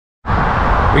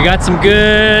We got some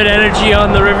good energy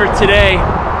on the river today.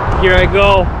 Here I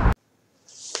go.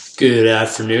 Good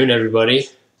afternoon, everybody.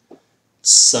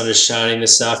 Sun is shining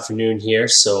this afternoon here,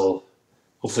 so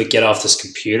hopefully get off this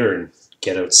computer and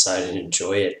get outside and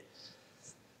enjoy it.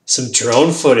 Some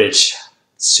drone footage,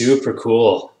 super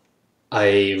cool.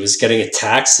 I was getting a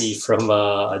taxi from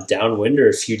a downwinder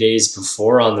a few days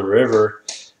before on the river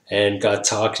and got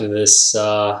talking to this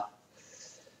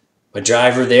my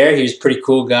driver there. He was a pretty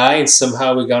cool guy, and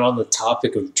somehow we got on the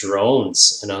topic of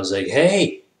drones, and I was like,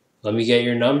 hey, let me get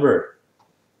your number.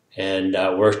 And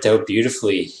worked out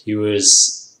beautifully.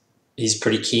 He's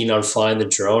pretty keen on flying the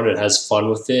drone and has fun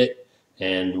with it,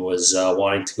 and was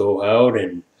wanting to go out,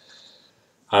 and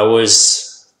I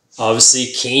was obviously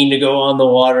keen to go on the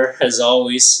water as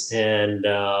always, and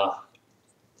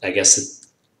I guess the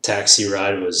taxi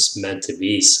ride was meant to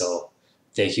be, so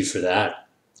thank you for that.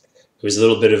 It was a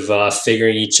little bit of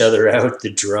figuring each other out,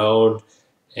 the drone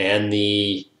and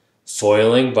the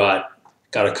foiling, but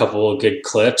got a couple of good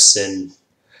clips, and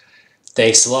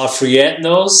thanks a lot for getting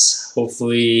those.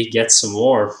 Hopefully get some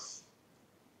more.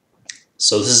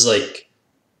 So this is like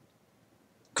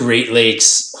Great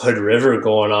Lakes Hood River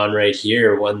going on right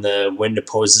here when the wind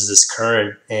opposes this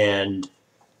current, and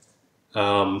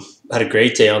had a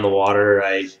great day on the water.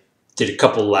 I did a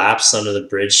couple laps under the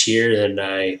bridge here, then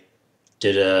I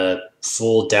did a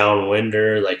full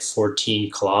downwinder, like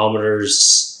 14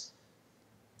 kilometers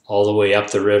all the way up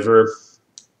the river,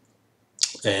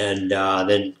 and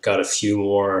then got a few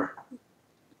more,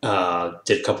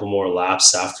 did a couple more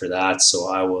laps after that. So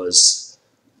I was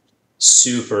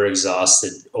super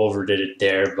exhausted, overdid it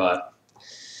there, but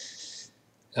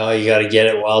you got to get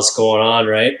it while it's going on,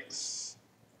 right?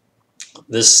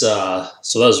 This so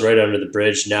that was right under the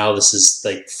bridge. Now this is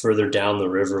like further down the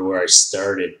river where I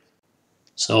started.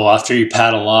 So after you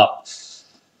paddle up,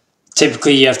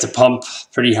 typically you have to pump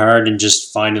pretty hard and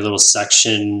just find a little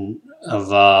section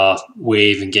of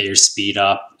wave and get your speed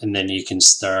up, and then you can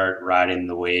start riding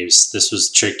the waves. This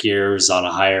was trickier. It was on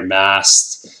a higher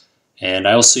mast, and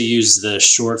I also used the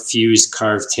short fuse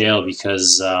Carve tail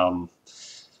because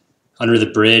under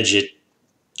the bridge it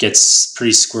gets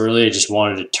pretty squirrely. I just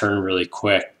wanted to turn really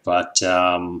quick, but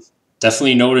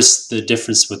definitely noticed the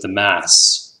difference with the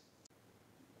Mast.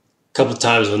 A couple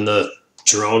times when the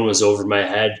drone was over my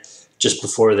head just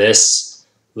before this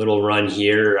little run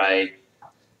here, I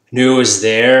knew it was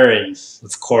there, and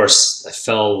of course I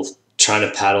fell trying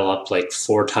to paddle up like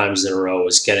 4 times in a row. I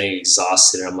was getting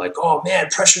exhausted, and I'm like, oh man,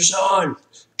 pressure's on,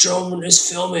 drone is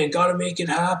filming, gotta make it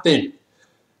happen.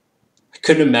 I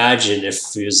couldn't imagine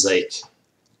if it was like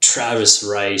Travis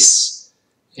Rice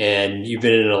and you've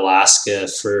been in Alaska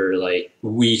for like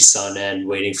weeks on end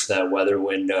waiting for that weather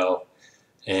window,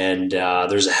 and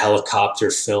there's a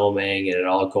helicopter filming and it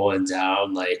all going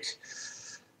down. Like,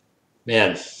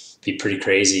 man, be pretty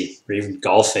crazy. Or even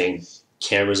golfing,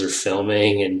 cameras are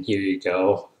filming, and here you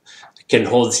go. I couldn't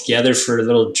hold it together for a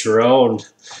little drone,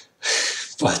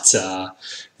 but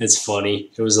it's funny.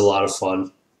 It was a lot of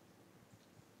fun.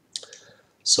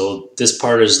 So this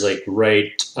part is like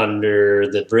right under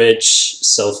the bridge,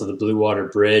 south of the Blue Water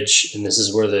Bridge, and this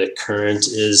is where the current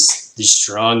is the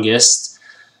strongest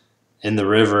in the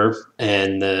river,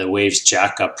 and the waves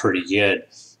jack up pretty good.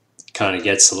 Kind of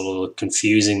gets a little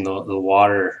confusing, the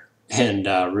water, and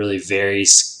really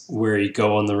varies where you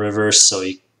go on the river, so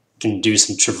you can do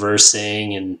some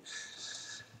traversing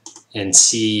and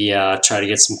see, try to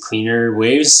get some cleaner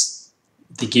waves.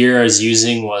 The gear I was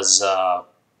using was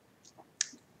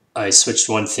I switched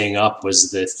one thing up,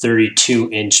 was the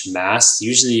 32-inch Mast.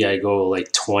 Usually I go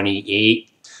like 28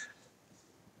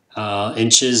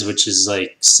 inches, which is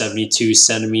like 72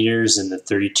 centimeters, and the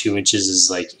 32 inches is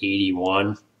like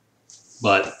 81.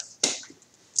 But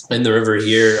in the river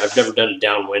here, I've never done a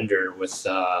downwinder with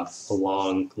a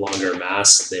longer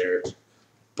mast there,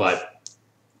 but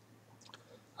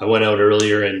I went out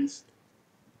earlier and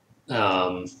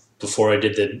before I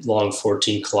did the long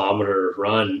 14-kilometer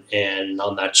run, and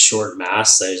on that short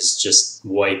mast I was just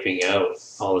wiping out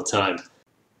all the time.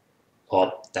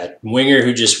 Well, that winger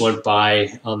who just went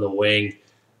by on the wing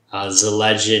is a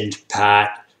legend,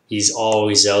 Pat. He's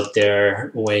always out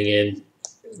there winging,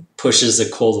 pushes the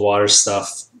cold water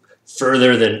stuff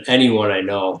further than anyone I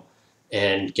know,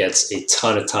 and gets a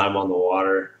ton of time on the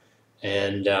water.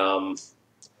 And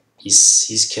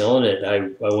he's killing it. I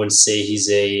wouldn't say he's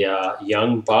a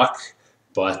young buck,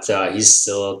 but he's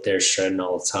still out there shredding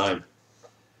all the time.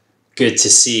 Good to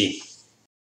see.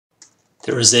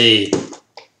 There was a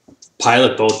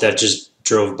pilot boat that just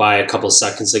drove by a couple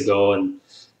seconds ago, and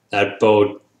that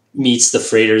boat meets the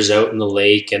freighters out in the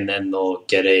lake, and then they'll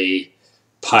get a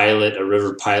pilot, a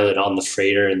river pilot on the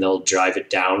freighter, and they'll drive it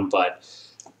down. But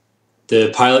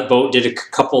the pilot boat did a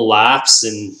couple laps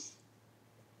and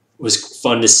was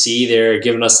fun to see. They're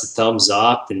giving us the thumbs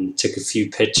up and took a few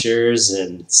pictures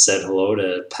and said hello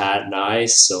to Pat and I.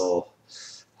 So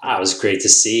it was great to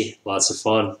see. Lots of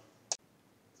fun.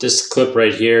 This clip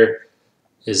right here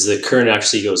is the current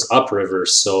actually goes upriver.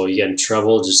 So you get in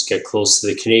trouble, just get close to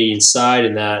the Canadian side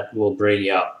and that will bring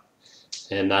you up.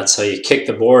 And that's how you kick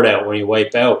the board out when you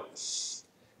wipe out.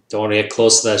 Don't want to get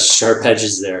close to that sharp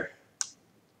edges there.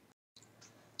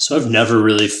 So I've never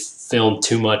really filmed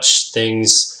too much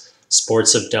things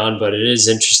sports have done, but it is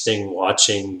interesting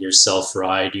watching yourself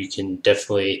ride. You can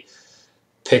definitely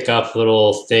pick up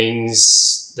little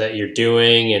things that you're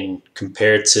doing and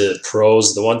compare it to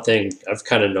pros. The one thing I've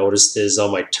kind of noticed is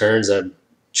on my turns, I'm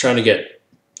trying to get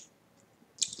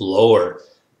lower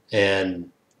and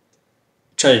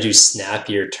try to do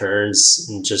snappier turns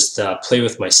and just play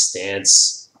with my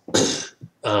stance.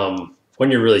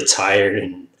 When you're really tired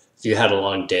and if you had a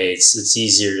long day, it's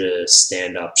easier to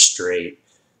stand up straight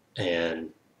and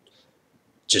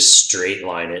just straight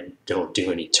line it. Don't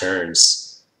do any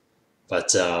turns.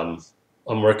 But I'm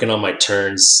working on my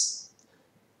turns.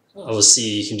 Obviously,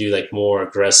 you can do like more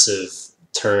aggressive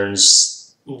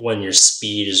turns when your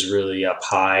speed is really up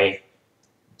high.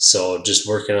 So just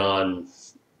working on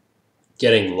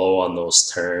getting low on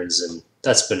those turns, and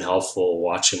that's been helpful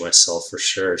watching myself for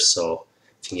sure. So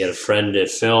if you can get a friend to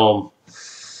film,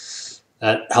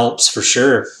 that helps for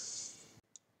sure.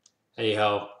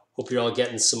 Anyhow, hope you're all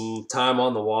getting some time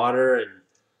on the water, and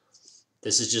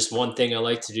this is just one thing I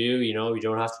like to do. You know, you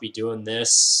don't have to be doing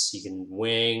this. You can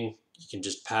wing, you can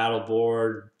just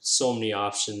paddleboard. So many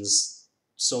options,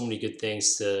 so many good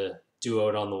things to do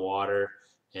out on the water,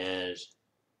 and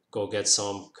go get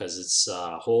some because it's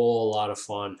a whole lot of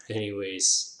fun.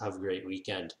 Anyways, have a great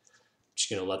weekend. I'm just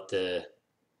going to let the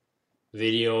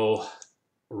video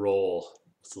roll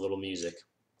with a little music.